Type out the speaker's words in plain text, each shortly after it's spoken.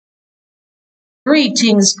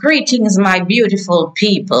Greetings, greetings, my beautiful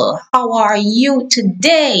people. How are you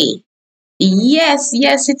today? Yes,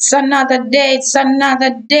 it's another day. It's another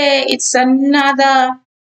day. It's another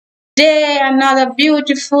day, another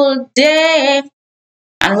beautiful day.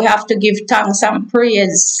 And we have to give thanks and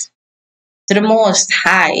praise to the Most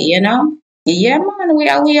High, Yeah, man, we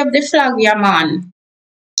have the flag, yeah, man.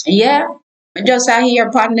 Yeah, I hear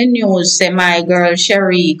upon the news, say my girl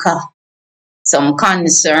Sharika, some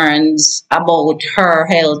concerns about her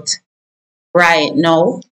health right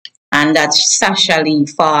now, and that Sasha Lee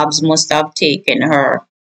Forbes must have taken her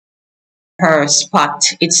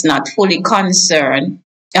spot. It's not fully confirmed.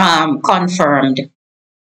 Um,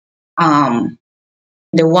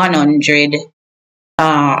 the 100.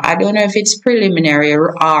 I don't know if it's preliminary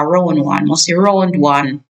or round one. Must be round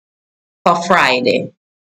one for Friday.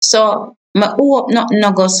 So I hope nothing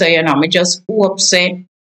no go so me just hope say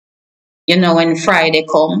when Friday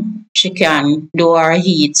come she can do her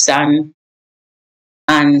heats and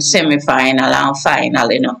semi-final and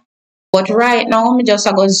final. But right now, me just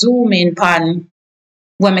go zoom in on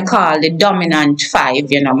what me call the dominant five,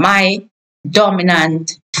 my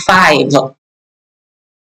dominant five.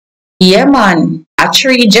 Yeah, man. A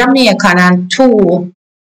three Jamaican and two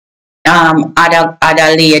other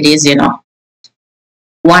ladies,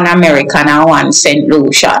 One American and one St.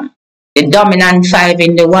 Lucian. The dominant five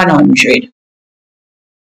in the 100.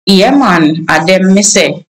 Yeah, man. And them me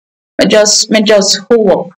say, me just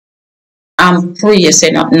hope and pray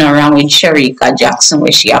say nothing wrong with Sharika Jackson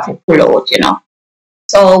where she have to pull out.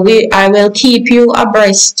 So I will keep you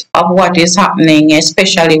abreast of what is happening,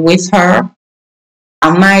 especially with her.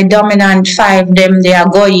 And my dominant five, they are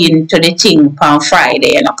going to the thing on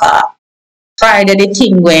Friday, Friday the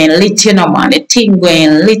thing going lit, man. The thing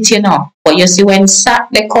going lit, But you see when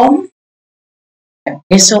Saturday come,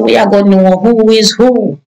 so we are going to know who is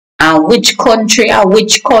who and which country are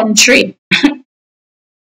which country.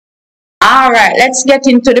 All right, let's get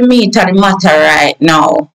into the meat of the matter right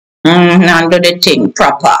now. And do the thing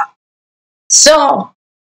proper. So,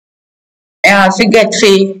 I forget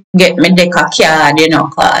to get me deck a card,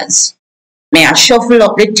 cause may I shuffle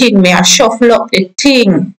up the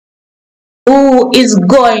thing. Who is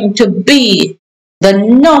going to be the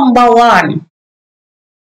number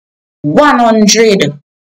 100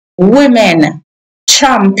 women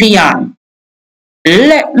champion?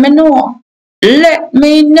 Let me know. Let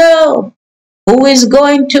me know. Who is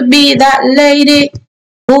going to be that lady?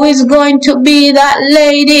 Who is going to be that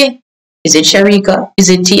lady? Is it Sharika? Is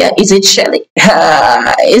it Tia? Is it Shelly?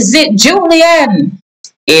 Is it Julian?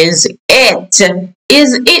 Is it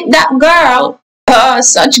that girl?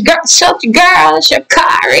 Such girl,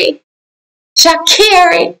 Shakari.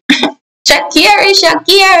 Shakiri.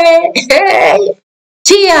 Hey.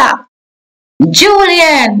 Tia.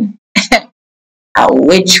 Julian.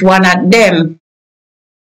 Which one of them?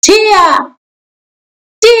 Tia.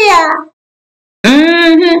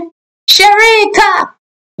 Sharika.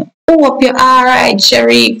 Hope you're alright,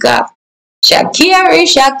 Sharika. Shakiri.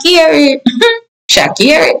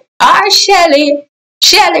 Shakiri. Shelly.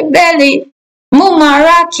 Shelly Belly. Mama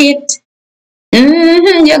Rocket.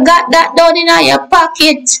 You got that down in your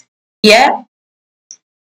pocket. Yeah?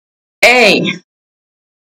 Hey.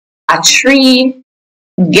 A 3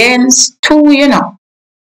 against 2,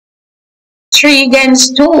 3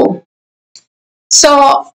 against 2.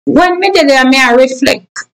 So, when me did that, I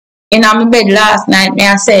reflect in my bed last night,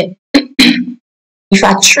 I said, if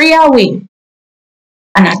a 3 away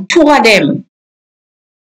and a 2 of them,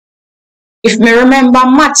 if me remember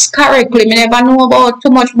maths correctly, me never know about too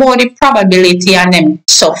much about the probability and them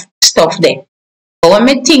stuff there. But when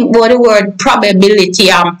me think about the word probability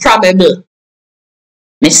and probable,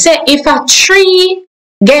 me say if a 3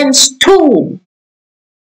 against 2,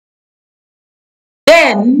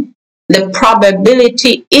 then the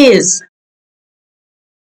probability is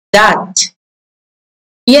that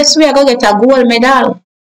yes, we are going to get a gold medal.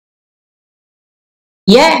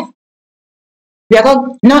 Yeah. We are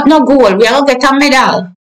going not gold, we are going to get a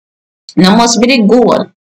medal. Now must be the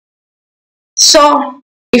goal. So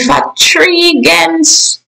if a 3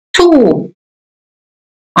 against 2,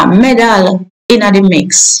 a medal in the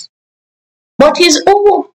mix. But is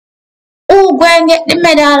who go and get the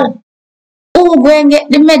medal? Who go and get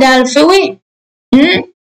the medal for we?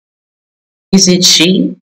 Is it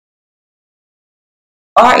she?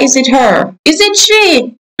 Or is it her? Is it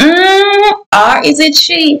she? Or is it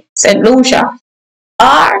she? St. Lucia?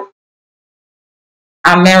 Or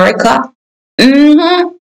America?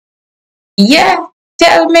 Yeah,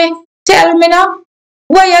 tell me now.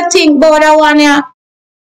 What you think about that one here?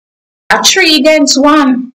 A 3 against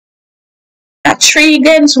 1. A 3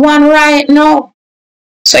 against 1 right now.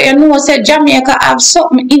 So you know say Jamaica have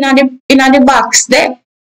something in the box there.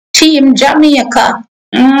 Team Jamaica.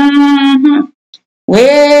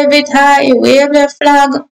 Wave it high, wave the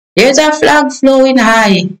flag. There's a flag flowing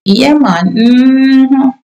high. Yeah, man.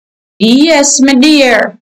 Yes, my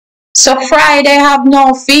dear. So Friday have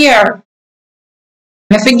no fear.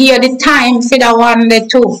 Me figure the time for the one the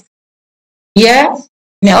two. Yeah?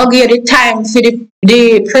 Me I'll give the time for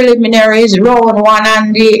the preliminaries round one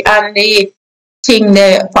and the thing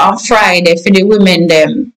there on Friday for the women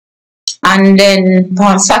them. And then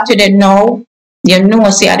on Saturday now, you know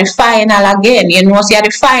see at the final again. You know see at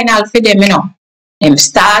the final for them, you know. Them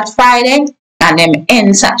start Friday and them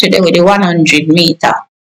end Saturday with the 100 meter.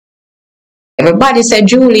 Everybody said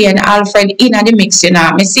Julie and Alfred in the mix, you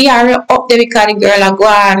know. Me see her up there because the girl are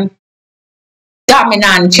going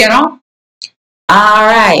dominant, you know.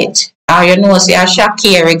 Alright. Or you know, see a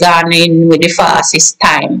Shakira gone in with the fastest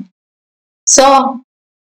time. So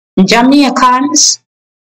Jamaicans,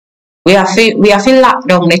 we have to lock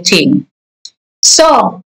down the thing.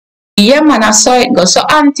 So yeah, man, I saw it go. So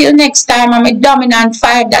until next time, I'm a dominant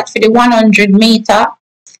 5 that for the 100 meter.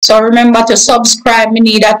 So remember to subscribe. We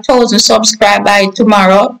need 1,000 subscribers by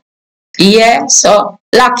tomorrow. Yeah, so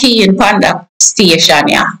lucky in Panda Station,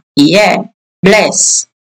 yeah. Yeah, bless.